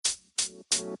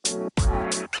Hey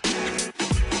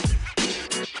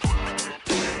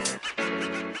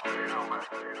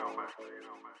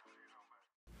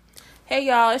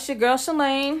y'all, it's your girl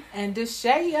Shalane and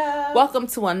Deshaya. Welcome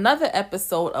to another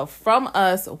episode of From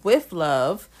Us with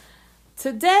Love.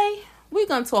 Today, we're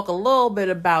going to talk a little bit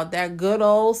about that good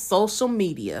old social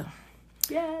media.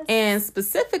 Yes. And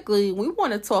specifically, we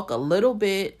want to talk a little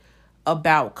bit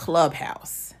about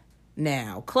Clubhouse.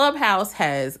 Now, Clubhouse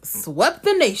has swept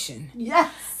the nation. Yes.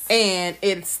 And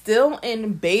it's still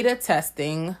in beta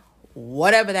testing,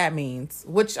 whatever that means,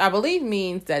 which I believe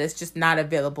means that it's just not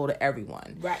available to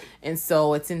everyone. Right. And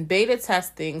so it's in beta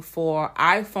testing for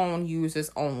iPhone users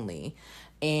only.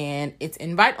 And it's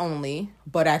invite only.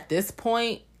 But at this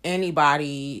point,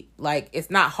 anybody, like, it's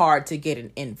not hard to get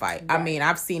an invite. Right. I mean,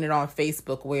 I've seen it on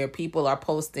Facebook where people are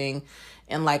posting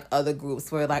in, like, other groups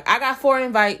where, like, I got 4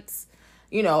 invites.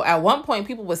 You know, at one point,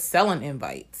 people were selling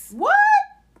invites. What?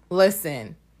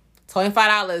 Listen,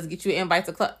 $25 get you an invite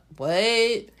to club. What?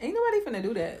 Ain't nobody finna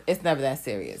do that. It's never that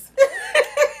serious.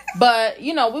 But,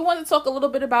 you know, we want to talk a little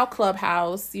bit about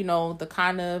Clubhouse, you know, the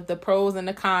pros and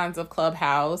the cons of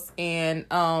Clubhouse, and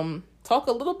talk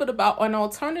a little bit about an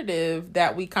alternative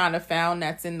that we kind of found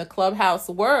that's in the Clubhouse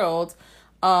world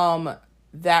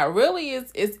that really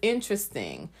is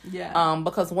interesting. Yeah.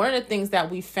 Because one of the things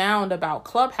that we found about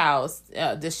Clubhouse,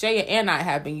 Deshaya and I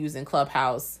have been using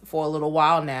Clubhouse for a little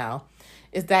while now,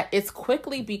 is that it's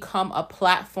quickly become a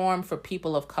platform for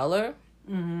people of color.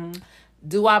 Mm-hmm.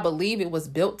 Do I believe it was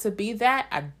built to be that?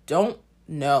 I don't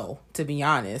know, to be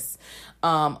honest.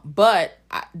 But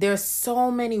there's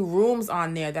so many rooms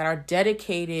on there that are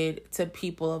dedicated to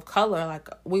people of color. Like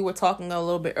we were talking a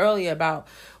little bit earlier about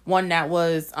one that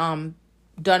was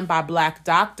done by Black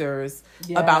doctors.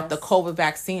 Yes. About the COVID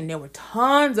vaccine. There were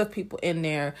tons of people in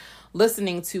there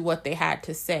listening to what they had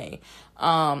to say.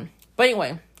 But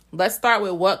anyway, let's start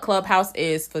with what Clubhouse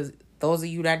is for those of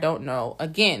you that don't know.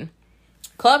 Again,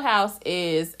 Clubhouse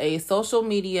is a social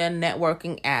media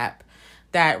networking app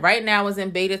that right now is in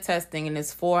beta testing and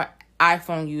is for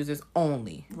iPhone users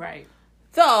only. Right.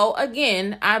 So,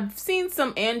 again, I've seen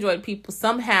some Android people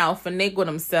somehow finagle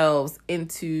themselves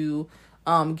into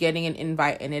getting an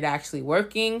invite and it actually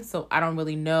working. So, I don't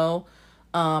really know.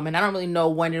 And I don't really know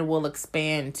when it will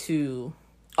expand to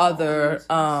other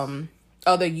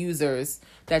users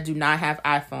that do not have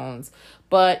iPhones.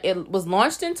 But it was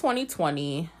launched in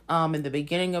 2020, in the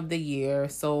beginning of the year.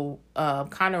 So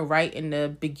kind of right in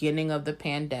the beginning of the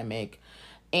pandemic.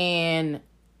 And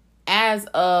as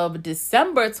of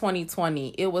December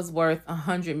 2020, it was worth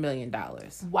 $100 million.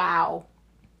 Wow.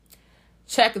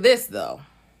 Check this, though.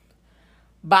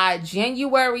 By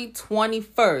January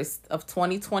 21st of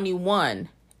 2021,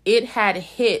 the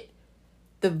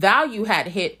value had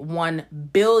hit $1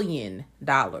 billion.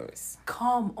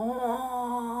 Come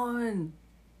on.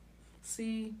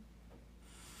 See?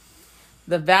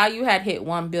 The value had hit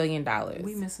 $1 billion.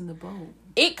 We missing the boat.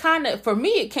 It kind of, for me,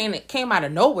 it came out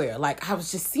of nowhere. Like, I was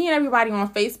just seeing everybody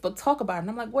on Facebook talk about it. And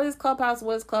I'm like, what is Clubhouse?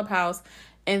 What is Clubhouse?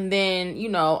 And then, you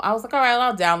know, I was like, all right,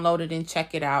 I'll download it and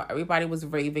check it out. Everybody was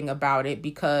raving about it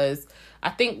because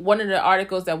I think one of the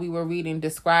articles that we were reading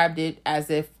described it as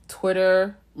if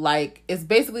Twitter, like, it's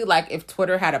basically like if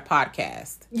Twitter had a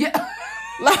podcast. Yeah.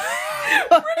 Like,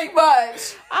 pretty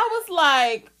much. I was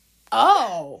like,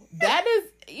 oh, that is,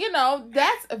 you know,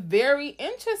 that's very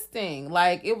interesting.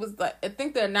 Like, it was like, I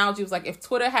think the analogy was like if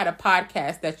Twitter had a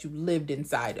podcast that you lived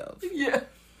inside of. Yeah.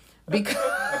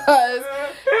 Because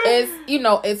it's, you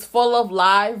know, it's full of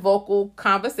live vocal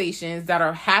conversations that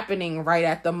are happening right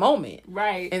at the moment.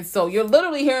 Right. And so you're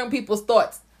literally hearing people's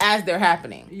thoughts as they're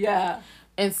happening. Yeah.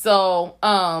 And so,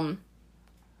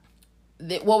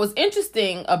 what was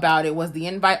interesting about it was the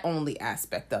invite-only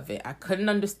aspect of it. I couldn't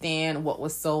understand what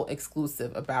was so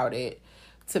exclusive about it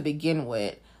to begin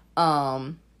with.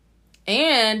 And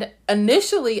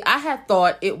initially, I had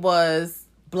thought it was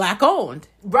Black-owned.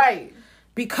 Right.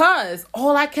 Because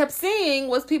all I kept seeing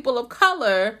was people of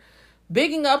color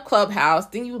bigging up Clubhouse.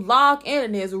 Then you log in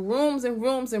and there's rooms and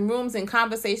rooms and rooms and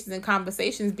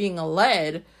conversations being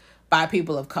led by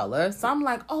people of color. So I'm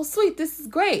like, oh, sweet, this is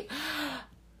great.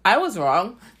 I was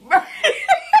wrong.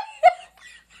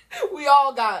 We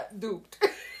all got duped.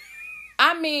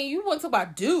 I mean, you want to talk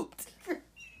about duped.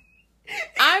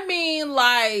 I mean,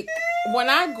 like, when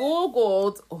I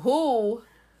Googled who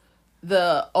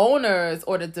the owners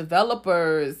or the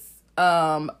developers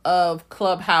of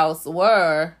Clubhouse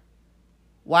were,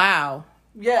 wow.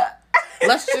 Yeah.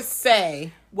 Let's just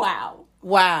say. Wow.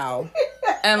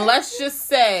 And let's just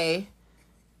say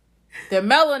their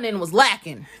melanin was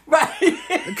lacking. Right.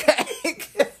 Okay.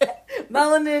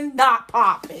 Melanin not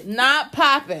popping. Not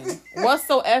popping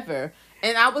whatsoever.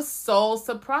 And I was so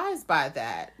surprised by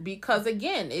that because,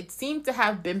 again, it seemed to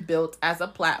have been built as a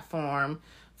platform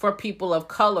for people of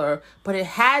color, but it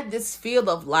had this feel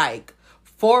of like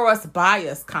for us, by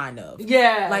us kind of.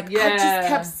 Yeah. Like, I just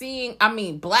kept seeing,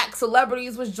 black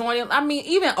celebrities was joining.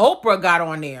 Even Oprah got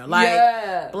on there.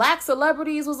 Like, black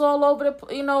celebrities was all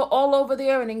over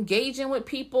there and engaging with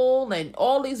people, and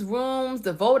all these rooms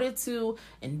devoted to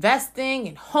investing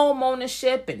and home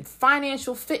ownership and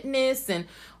financial fitness and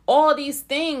all these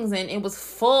things. And it was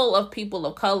full of people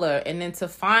of color. And then to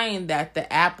find that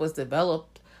the app was developed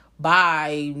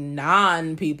by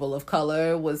non-people of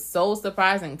color was so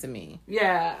surprising to me.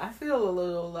 Yeah, I feel a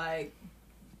little like,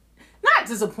 not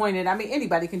disappointed.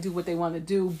 Anybody can do what they want to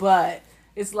do, but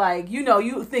it's like,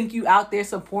 you think you out there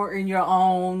supporting your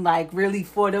own, like, really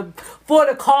for the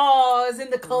cause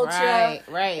and the culture.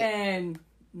 Right. And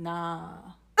nah.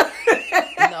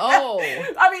 No.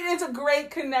 It's a great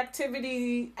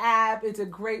connectivity app. It's a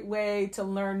great way to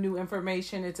learn new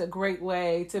information. It's a great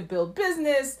way to build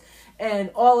business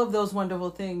and all of those wonderful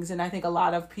things. And I think a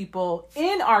lot of people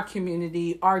in our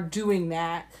community are doing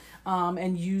that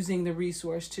and using the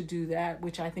resource to do that,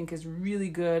 which I think is really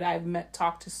good. I've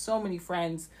talked to so many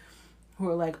friends who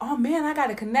are like, oh man, I got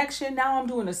a connection. Now I'm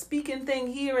doing a speaking thing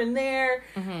here and there,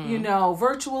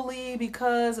 virtually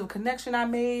because of a connection I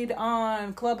made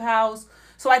on Clubhouse.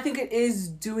 So I think it is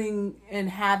doing and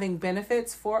having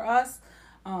benefits for us.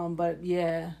 But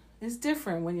yeah, it's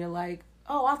different when you're like,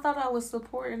 oh, I thought I was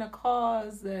supporting a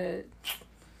cause that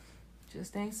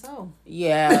just ain't so.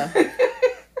 Yeah.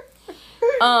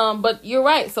 But you're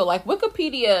right. So like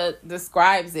Wikipedia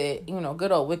describes it,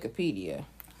 good old Wikipedia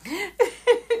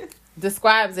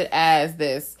describes it as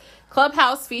this: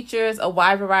 Clubhouse features a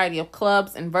wide variety of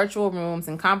clubs and virtual rooms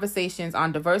and conversations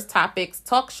on diverse topics,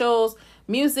 talk shows,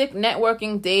 music,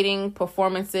 networking, dating,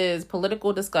 performances,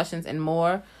 political discussions, and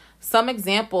more. Some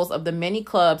examples of the many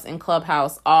clubs in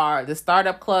Clubhouse are the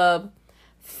Startup Club,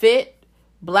 Fit,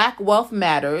 Black Wealth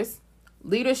Matters,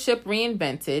 Leadership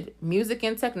Reinvented, Music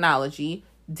and Technology,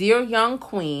 Dear Young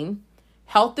Queen,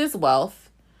 Health is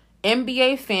Wealth,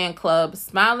 NBA Fan Club,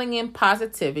 Smiling in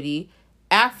Positivity,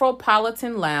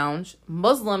 Afropolitan Lounge,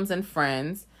 Muslims and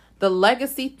Friends, the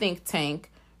Legacy Think Tank,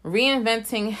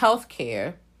 Reinventing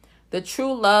Healthcare, the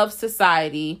True Love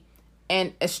Society,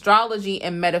 and Astrology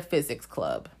and Metaphysics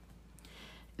Club.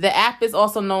 The app is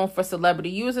also known for celebrity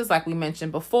users, like we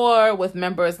mentioned before, with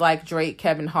members like Drake,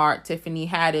 Kevin Hart, Tiffany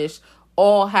Haddish,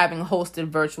 all having hosted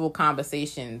virtual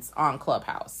conversations on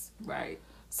Clubhouse. Right.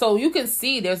 So you can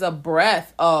see there's a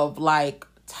breadth of like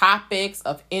topics,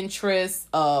 of interests,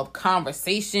 of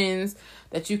conversations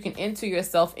that you can enter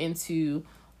yourself into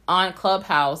on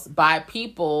Clubhouse by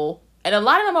people. And a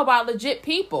lot of them are about legit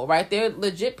people, right? They're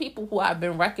legit people who have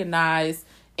been recognized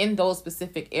in those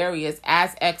specific areas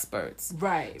as experts.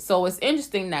 Right. So it's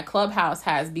interesting that Clubhouse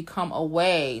has become a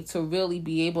way to really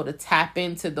be able to tap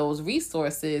into those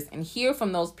resources and hear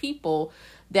from those people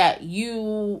that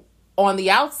you on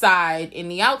the outside, in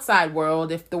the outside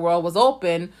world, if the world was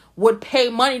open, would pay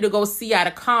money to go see at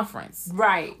a conference.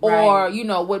 Right. Or,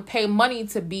 would pay money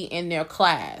to be in their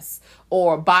class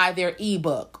or buy their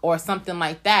ebook or something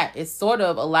like that. It sort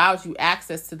of allows you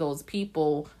access to those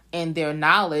people and their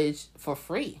knowledge for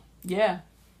free. Yeah.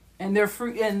 And their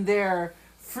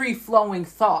free flowing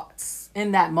thoughts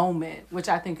in that moment, which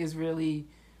I think is really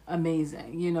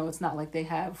amazing. It's not like they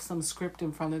have some script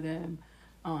in front of them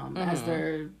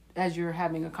as you're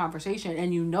having a conversation.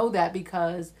 And that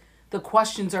because the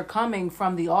questions are coming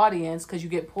from the audience, because you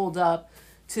get pulled up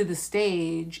to the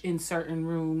stage in certain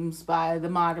rooms by the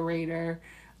moderator,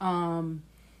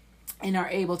 and are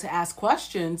able to ask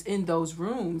questions in those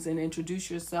rooms and introduce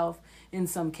yourself in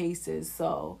some cases.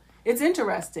 So it's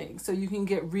interesting. So you can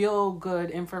get real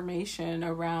good information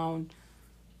around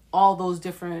all those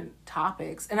different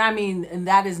topics. And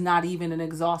that is not even an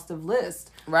exhaustive list.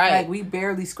 Right. Like, we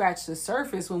barely scratch the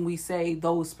surface when we say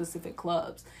those specific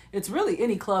clubs. It's really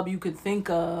any club you could think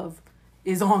of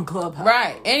is on Clubhouse.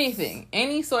 Right. Anything.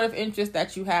 Any sort of interest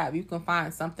that you have, you can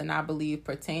find something, I believe,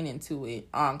 pertaining to it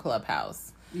on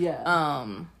Clubhouse. Yeah.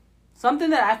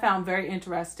 Something that I found very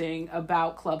interesting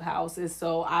about Clubhouse is,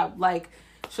 so I like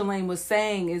Shalane was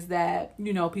saying, is that,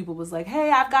 people was like,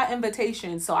 hey, I've got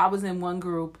invitations. So I was in one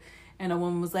group and a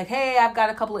woman was like, hey, I've got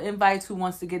a couple of invites who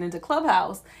wants to get into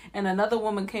Clubhouse. And another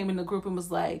woman came in the group and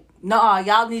was like, nah,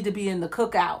 y'all need to be in the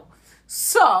cookout.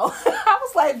 So I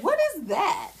was like, what is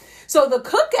that? So the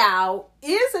Cookout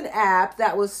is an app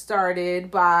that was started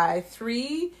by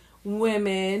 3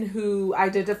 women who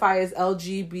identify as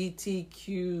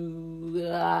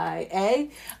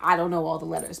LGBTQIA. I don't know all the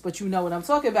letters, but you know what I'm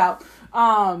talking about.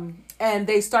 And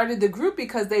they started the group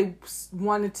because they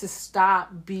wanted to stop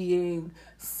being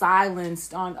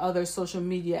silenced on other social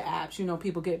media apps. You know,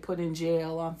 people get put in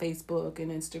jail on Facebook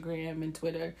and Instagram and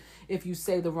Twitter if you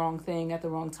say the wrong thing at the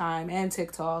wrong time, and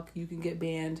TikTok. You can get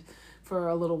banned for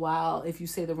a little while if you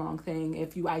say the wrong thing,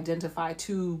 if you identify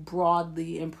too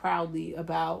broadly and proudly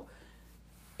about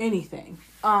anything.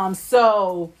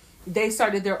 So they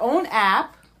started their own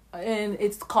app, and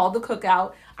it's called The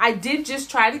Cookout. I did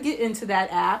just try to get into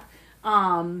that app,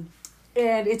 and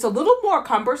it's a little more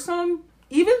cumbersome.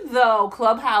 Even though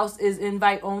Clubhouse is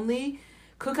invite only,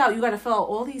 Cookout, you got to fill out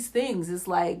all these things. It's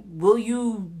like, will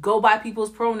you go by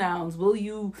people's pronouns? Will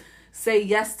you say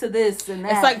yes to this and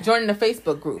that? It's like joining the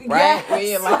Facebook group, right? Yes. Where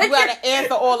you're like, you got to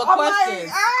answer all the questions.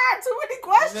 Like, too many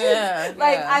questions. Yeah,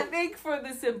 like, yeah. I think for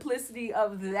the simplicity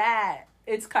of that,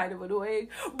 it's kind of annoying.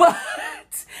 But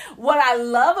what I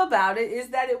love about it is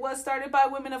that it was started by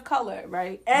women of color,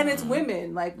 right? And it's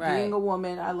women. Like, being a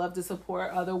woman, I love to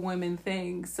support other women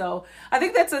things. So I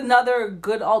think that's another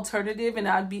good alternative, and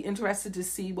I'd be interested to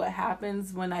see what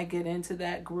happens when I get into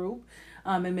that group.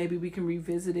 And maybe we can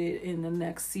revisit it in the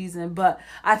next season. But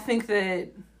I think that,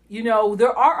 you know,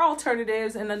 there are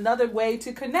alternatives and another way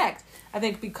to connect. I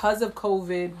think because of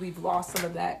COVID, we've lost some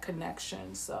of that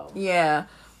connection. So yeah.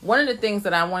 One of the things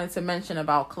that I wanted to mention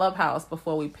about Clubhouse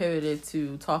before we pivoted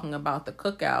to talking about the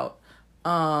cookout,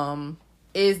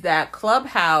 is that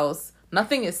Clubhouse,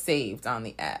 nothing is saved on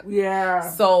the app.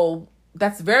 Yeah. So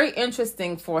that's very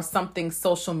interesting for something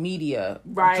social media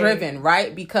driven,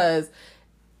 right? Because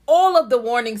all of the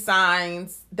warning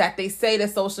signs that they say to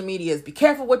social media is be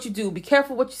careful what you do, be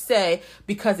careful what you say,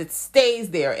 because it stays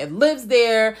there, it lives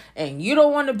there, and you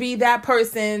don't want to be that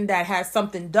person that has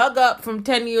something dug up from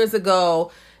 10 years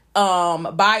ago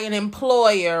by an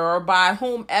employer or by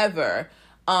whomever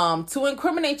to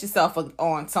incriminate yourself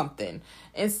on something.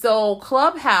 And so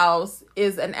Clubhouse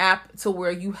is an app to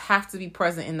where you have to be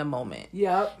present in the moment.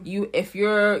 Yep. If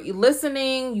you're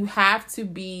listening, you have to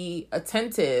be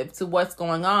attentive to what's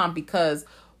going on, because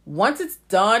once it's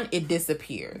done, it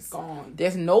disappears. Gone.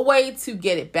 There's no way to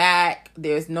get it back.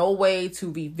 There's no way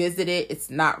to revisit it. It's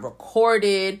not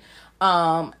recorded.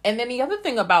 And then the other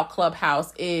thing about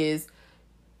Clubhouse is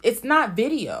it's not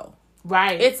video.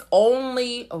 Right. It's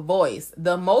only a voice.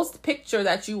 The most picture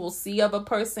that you will see of a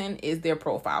person is their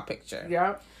profile picture.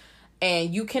 Yep.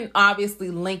 And you can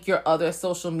obviously link your other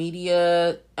social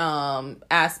media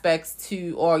aspects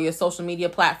to, or your social media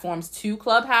platforms to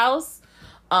Clubhouse.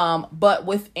 But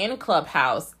within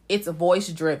Clubhouse, it's voice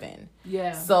driven.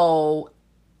 Yeah. So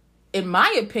in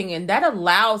my opinion, that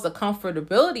allows a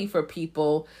comfortability for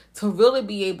people to really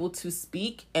be able to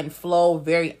speak and flow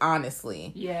very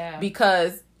honestly. Yeah.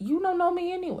 Because you don't know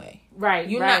me anyway. Right.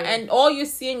 You're right. not, and all you're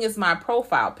seeing is my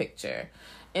profile picture.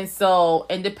 And so,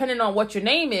 and depending on what your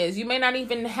name is, you may not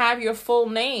even have your full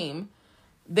name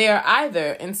there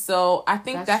either. And so I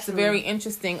think that's very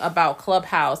interesting about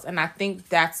Clubhouse. And I think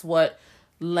that's what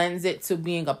lends it to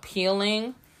being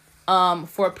appealing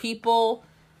for people,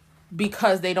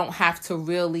 because they don't have to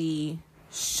really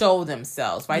show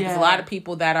themselves, right? Yeah. There's a lot of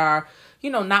people that are, you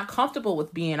know, not comfortable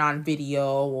with being on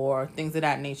video or things of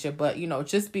that nature, but, you know,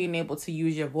 just being able to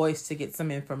use your voice to get some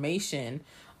information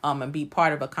and be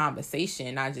part of a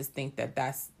conversation. I just think that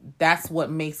that's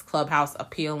what makes Clubhouse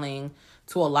appealing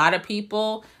to a lot of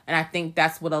people. And I think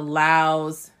that's what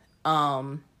allows,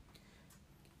 because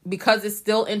it's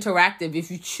still interactive if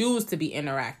you choose to be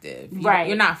interactive. Right.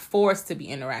 You're not forced to be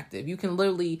interactive. You can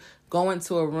literally go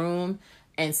into a room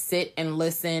and sit and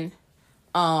listen.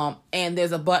 And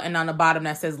there's a button on the bottom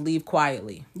that says leave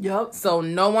quietly. Yep. So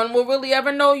no one will really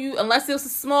ever know you unless it's a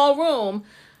small room.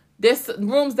 There's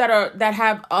rooms that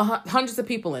have hundreds of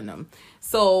people in them.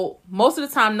 So most of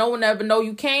the time, no one ever know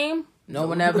you came. No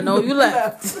one ever know you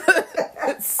left.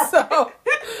 So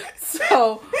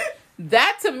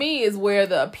that to me is where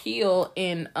the appeal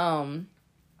in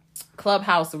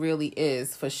Clubhouse really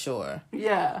is, for sure.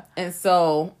 Yeah. And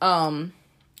so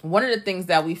one of the things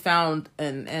that we found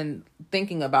and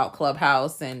thinking about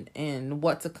Clubhouse and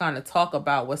what to kind of talk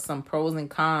about was some pros and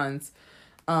cons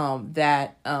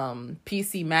that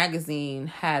PC Magazine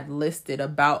had listed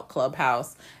about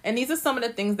Clubhouse. And these are some of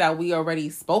the things that we already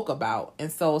spoke about. And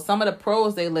so some of the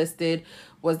pros they listed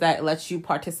was that it lets you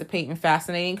participate in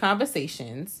fascinating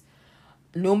conversations,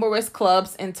 numerous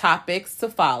clubs and topics to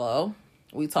follow.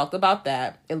 We talked about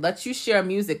that. It lets you share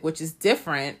music, which is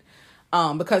different.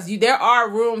 Because there are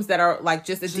rooms that are like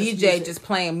just a DJ music. Just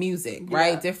playing music,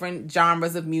 right? Different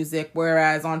genres of music.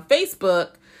 Whereas on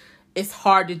Facebook, it's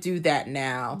hard to do that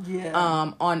now. Yeah.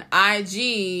 On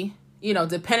IG, you know,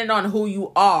 depending on who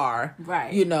you are,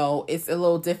 right, you know, it's a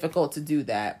little difficult to do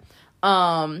that.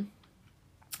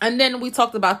 And then we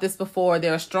talked about this before.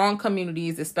 There are strong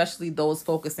communities, especially those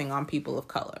focusing on people of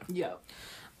color. Yep.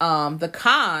 The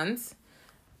cons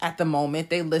at the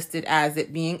moment, they listed as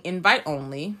it being invite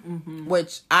only,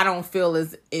 which I don't feel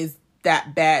is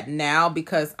that bad now,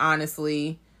 because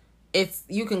honestly,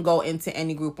 you can go into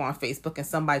any group on Facebook and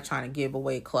somebody trying to give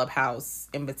away Clubhouse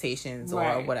invitations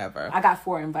or whatever. I got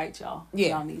 4 invites, y'all.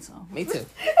 Yeah. Y'all need some. Me too.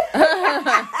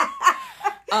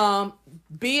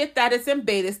 Be it that it's in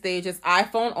beta stage, it's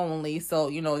iPhone only, so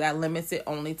you know that limits it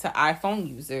only to iPhone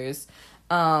users.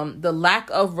 The lack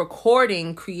of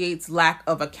recording creates lack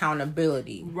of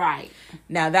accountability. Right.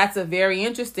 Now that's a very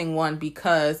interesting one,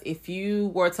 because if you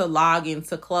were to log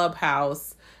into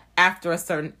Clubhouse after a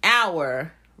certain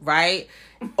hour, right,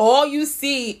 all you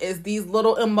see is these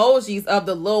little emojis of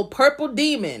the little purple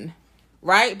demon,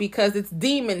 right? Because it's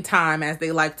demon time, as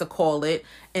they like to call it.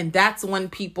 And that's when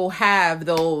people have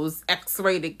those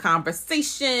X-rated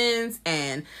conversations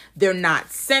and they're not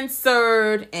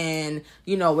censored. And,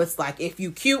 you know, it's like, if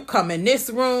you cute, come in this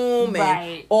room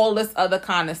and all this other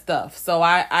kind of stuff. So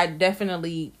I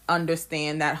definitely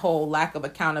understand that whole lack of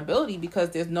accountability, because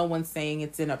there's no one saying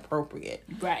it's inappropriate.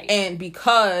 Right. And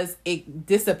because it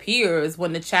disappears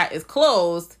when the chat is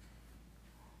closed,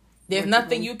 there's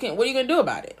nothing you can, what are you going to do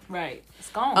about it? Right. It's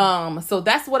gone. So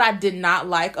that's what I do not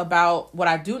like about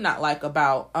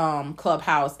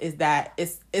Clubhouse, is that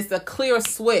it's a clear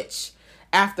switch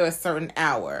after a certain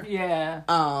hour. Yeah.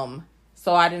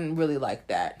 So I didn't really like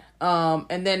that.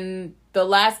 And then the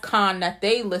last con that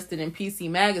they listed in PC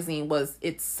Magazine was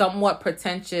it's somewhat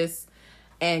pretentious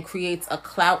and creates a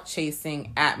clout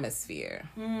chasing atmosphere.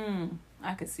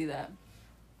 I could see that.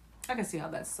 I can see how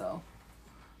that's so.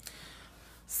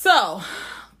 So,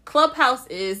 Clubhouse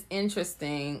is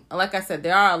interesting. Like I said,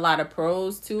 there are a lot of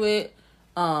pros to it.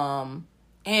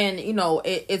 And, you know,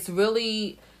 it's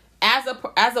really, as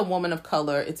a woman of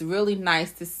color, it's really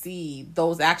nice to see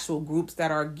those actual groups that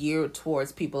are geared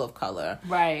towards people of color.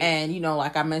 Right. And, you know,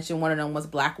 like I mentioned, one of them was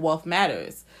Black Wealth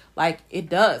Matters. Like, it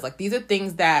does. Like, these are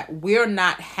things that we're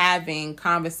not having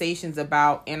conversations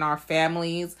about in our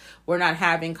families. We're not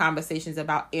having conversations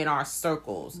about in our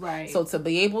circles. Right. So to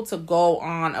be able to go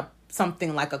on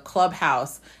something like a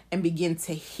Clubhouse and begin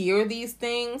to hear these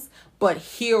things, but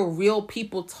hear real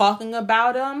people talking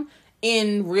about them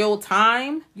in real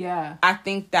time. Yeah. I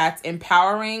think that's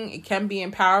empowering. It can be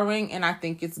empowering, and I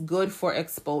think it's good for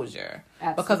exposure.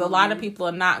 Absolutely. Because a lot of people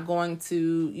are not going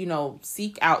to, you know,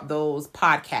 seek out those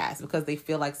podcasts because they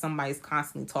feel like somebody's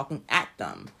constantly talking at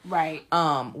them. Right.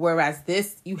 Whereas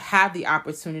this, you have the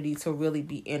opportunity to really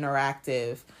be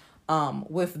interactive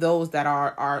with those that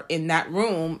are in that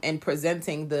room and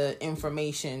presenting the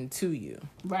information to you.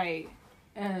 Right.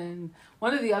 And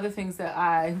one of the other things that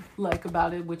I like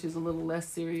about it, which is a little less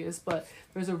serious, but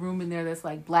there's a room in there that's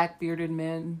like black bearded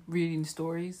men reading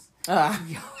stories.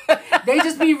 They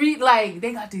just be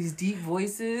they got these deep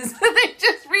voices. They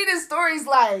just reading stories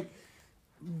like,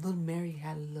 little Mary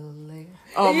had a little lamb.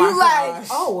 Oh, and my you gosh. like,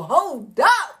 oh, hold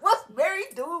up. What's Mary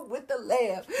doing with the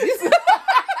lamb?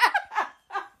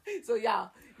 So,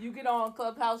 y'all, you get on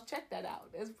Clubhouse, check that out.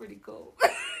 That's pretty cool.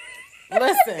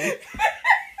 Listen.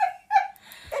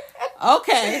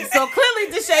 Okay, so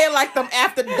clearly Deshae like them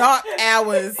after dark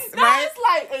hours, right?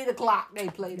 It's like 8 o'clock they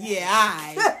play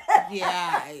that.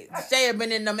 Yeah, Deshae have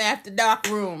been in them after dark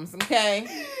rooms, okay?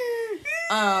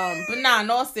 But nah,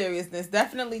 in all seriousness,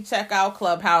 definitely check out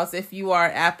Clubhouse if you are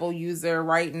an Apple user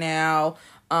right now.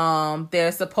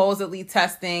 They're supposedly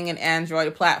testing an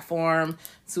Android platform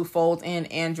to fold in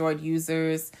Android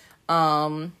users.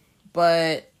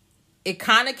 But it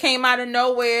kind of came out of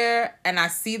nowhere, and I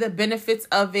see the benefits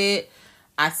of it.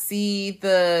 I see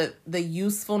the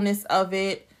usefulness of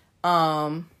it.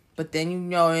 But then, you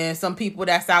know, there's some people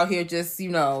that's out here just, you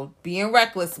know, being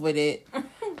reckless with it.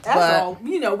 That's all,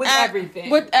 you know, with everything.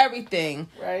 With everything.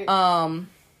 Right.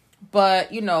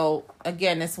 But, you know,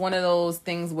 again, it's one of those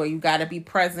things where you got to be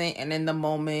present and in the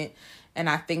moment. And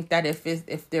I think that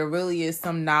if there really is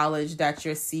some knowledge that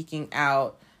you're seeking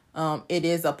out, it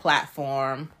is a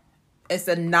platform. It's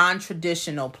a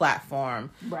non-traditional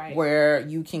platform, right, where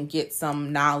you can get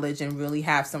some knowledge and really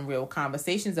have some real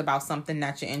conversations about something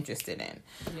that you're interested in.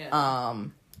 Yeah.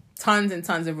 Tons and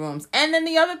tons of rooms. And then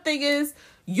the other thing is,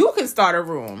 you can start a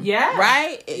room. Yeah.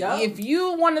 Right? Yep. If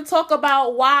you want to talk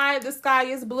about why the sky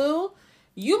is blue,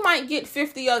 you might get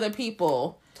 50 other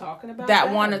people talking about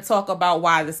that want to talk about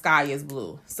why the sky is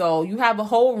blue. So you have a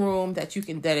whole room that you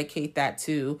can dedicate that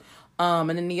to. And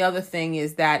then the other thing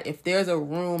is that if there's a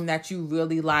room that you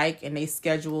really like and they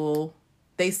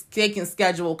can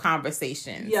schedule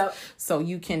conversations. Yep. So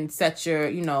you can set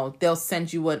your, they'll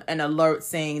send you an alert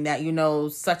saying that,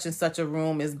 such and such a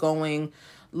room is going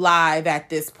live at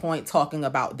this point talking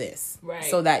about this. Right.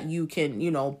 So that you can,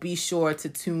 be sure to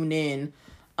tune in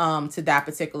to that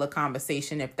particular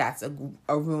conversation if that's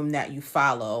a room that you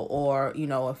follow, or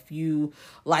if you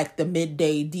like the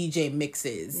midday DJ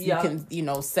mixes, yep. you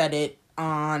can set it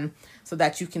on so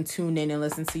that you can tune in and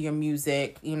listen to your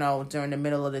music during the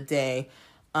middle of the day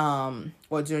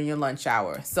or during your lunch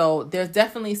hour. So there's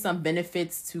definitely some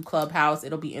benefits to Clubhouse.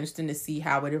 It'll be interesting to see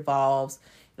how it evolves.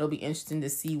 It'll be interesting to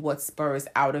see what spurs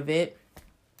out of it.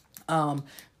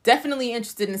 Definitely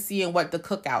interested in seeing what the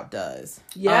cookout does.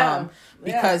 Yeah.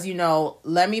 Because,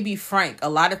 let me be frank. A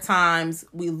lot of times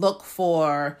we look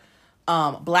for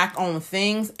Black owned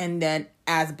things, and then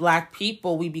as Black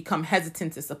people, we become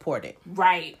hesitant to support it.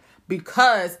 Right.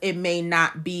 Because it may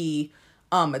not be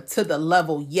to the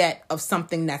level yet of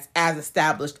something that's as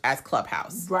established as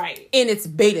Clubhouse. Right. In its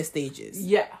beta stages.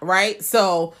 Yeah. Right?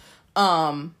 So,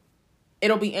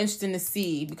 it'll be interesting to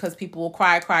see, because people will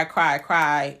cry.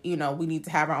 We need to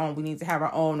have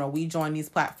our own, or we join these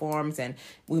platforms and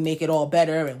we make it all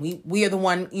better. And we are the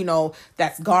one,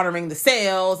 that's garnering the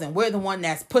sales, and we're the one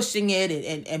that's pushing it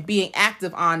and being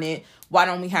active on it. Why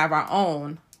don't we have our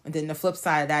own? And then the flip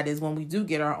side of that is, when we do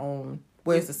get our own,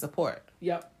 where's the support?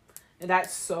 Yep. And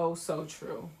that's so, so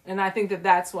true. And I think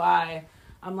that's why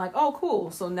I'm like, oh,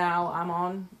 cool. So now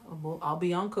I'll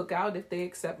be on Cookout if they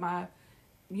accept my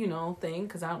thing,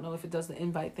 because I don't know if it does the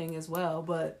invite thing as well,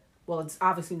 but it's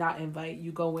obviously not invite.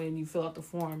 You go in, you fill out the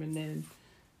form, and then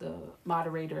the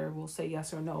moderator will say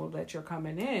yes or no that you're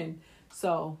coming in.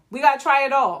 So we got to try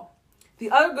it all. The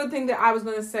other good thing that I was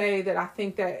going to say that I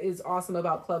think that is awesome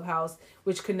about Clubhouse,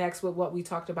 which connects with what we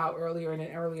talked about earlier in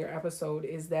an earlier episode,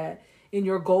 is that in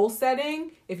your goal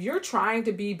setting, if you're trying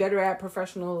to be better at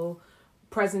professional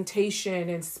presentation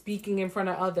and speaking in front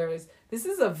of others, this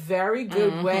is a very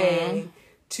good way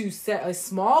to set a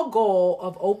small goal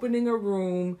of opening a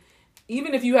room.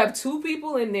 Even if you have 2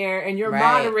 people in there and you're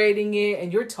moderating it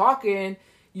and you're talking,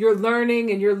 you're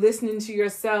learning and you're listening to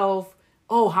yourself.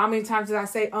 Oh, how many times did I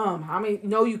say, how many?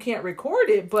 No, you can't record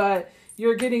it, but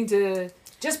you're getting to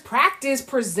just practice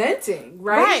presenting,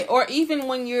 right? Right. Or even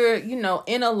when you're,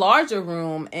 in a larger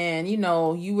room and,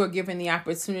 you were given the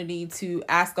opportunity to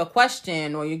ask a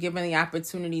question, or you're given the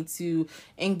opportunity to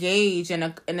engage in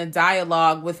a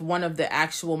dialogue with one of the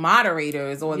actual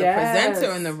moderators or the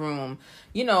presenter in the room,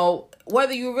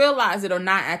 whether you realize it or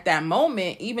not at that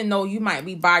moment, even though you might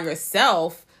be by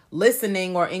yourself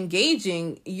listening or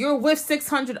engaging, you're with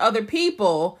 600 other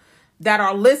people that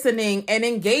are listening and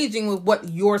engaging with what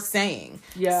you're saying.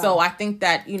 Yeah. So I think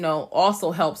that,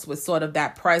 also helps with sort of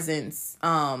that presence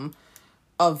of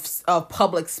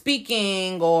public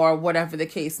speaking, or whatever the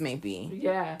case may be.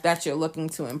 Yeah. That you're looking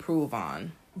to improve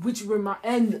on.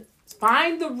 And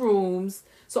find the rooms.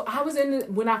 So I was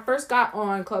when I first got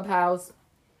on Clubhouse,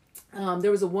 there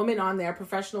was a woman on there, a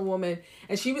professional woman,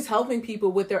 and she was helping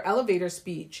people with their elevator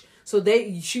speech. So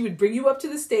she would bring you up to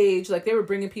the stage, like they were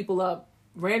bringing people up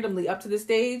randomly up to the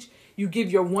stage. You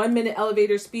give your 1-minute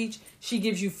elevator speech. She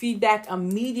gives you feedback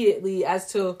immediately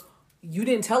as to, you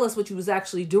didn't tell us what you was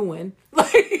actually doing.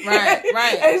 Right.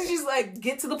 And she's like,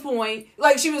 get to the point.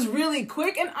 Like, she was really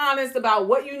quick and honest about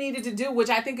what you needed to do, which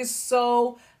I think is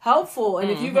so helpful. And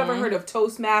if you've ever heard of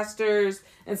Toastmasters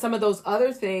and some of those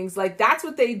other things, like, that's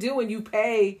what they do when you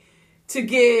pay to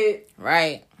get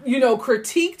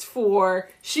critiqued for.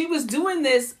 She was doing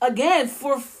this again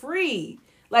for free.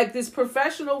 Like, this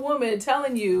professional woman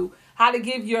telling you how to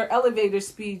give your elevator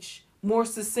speech more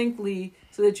succinctly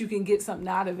so that you can get something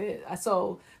out of it.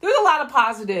 So there's a lot of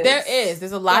positives. There is.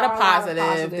 There's a lot of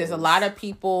positives. There's a lot of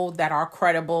people that are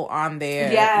credible on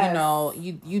there. Yes.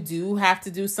 You do have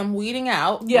to do some weeding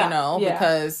out,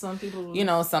 because some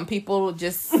people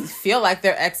just feel like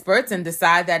they're experts and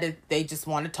decide that they just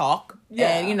want to talk.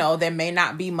 Yeah. And, there may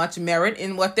not be much merit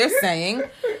in what they're saying.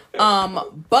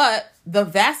 But the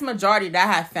vast majority that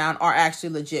I have found are actually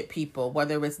legit people,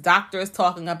 whether it's doctors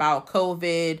talking about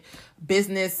COVID,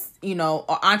 business,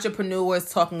 or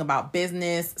entrepreneurs talking about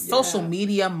business, social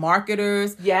media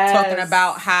marketers talking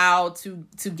about how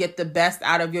to get the best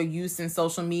out of your use in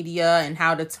social media and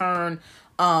how to turn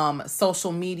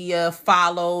social media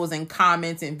follows and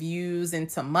comments and views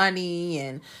into money,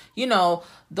 and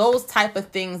those type of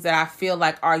things that I feel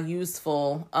like are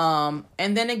useful. And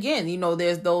then again,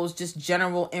 there's those just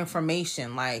general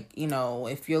information, like,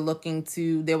 if you're looking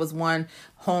to, there was one,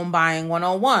 home buying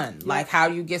 101, like how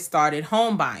you get started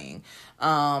home buying.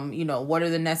 What are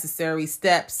the necessary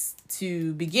steps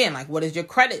to begin? Like, what does your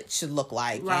credit should look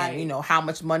like? Right. And, how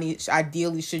much money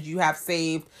ideally should you have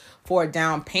saved for a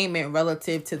down payment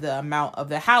relative to the amount of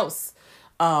the house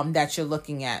that you're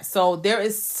looking at. So there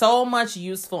is so much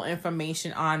useful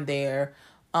information on there.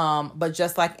 But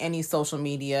just like any social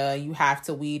media, you have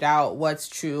to weed out what's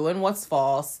true and what's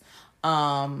false.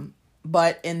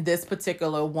 But in this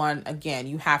particular one, again,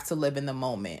 you have to live in the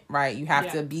moment, right? You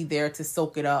have to be there to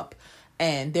soak it up.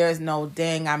 And there's no,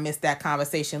 dang, I missed that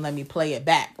conversation, let me play it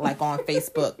back, like on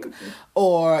Facebook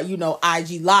or,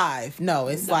 IG Live. No,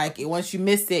 it's like once you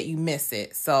miss it, you miss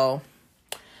it. So,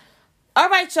 all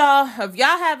right, y'all. If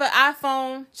y'all have an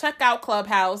iPhone, check out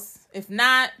Clubhouse. If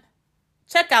not,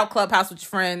 check out Clubhouse with your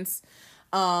friends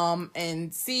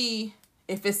and see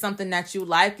if it's something that you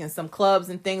like, and some clubs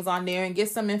and things on there, and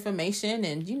get some information,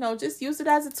 and, just use it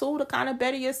as a tool to kind of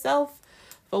better yourself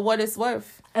for what it's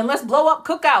worth. And let's blow up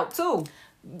Cookout too.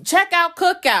 Check out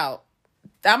Cookout.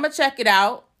 I'm going to check it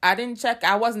out.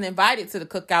 I wasn't invited to the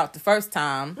Cookout the first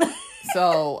time.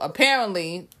 So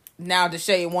apparently now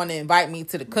Deshae want to invite me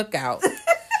to the Cookout.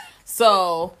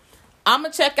 So I'm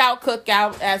going to check out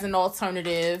Cookout as an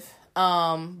alternative.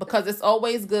 Because it's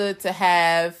always good to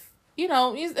have,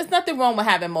 it's nothing wrong with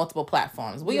having multiple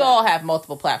platforms. We all have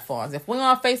multiple platforms. If we're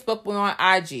on Facebook, we're on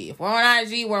IG. If we're on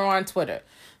IG, we're on Twitter.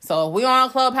 So if we're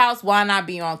on Clubhouse, why not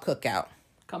be on Cookout?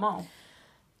 Come on.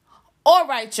 All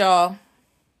right, y'all.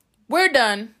 We're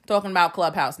done talking about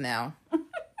Clubhouse now.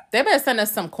 They better send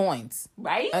us some coins.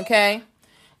 Right? Okay?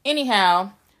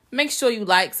 Anyhow, make sure you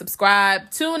like,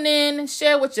 subscribe, tune in,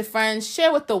 share with your friends,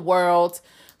 share with the world.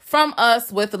 From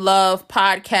Us With Love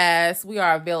podcast. We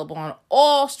are available on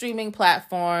all streaming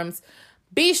platforms.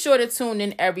 Be sure to tune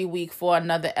in every week for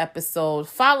another episode.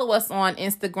 Follow us on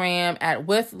Instagram at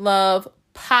withlovepod_.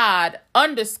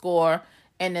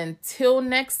 And until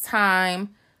next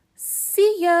time,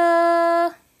 see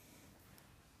ya.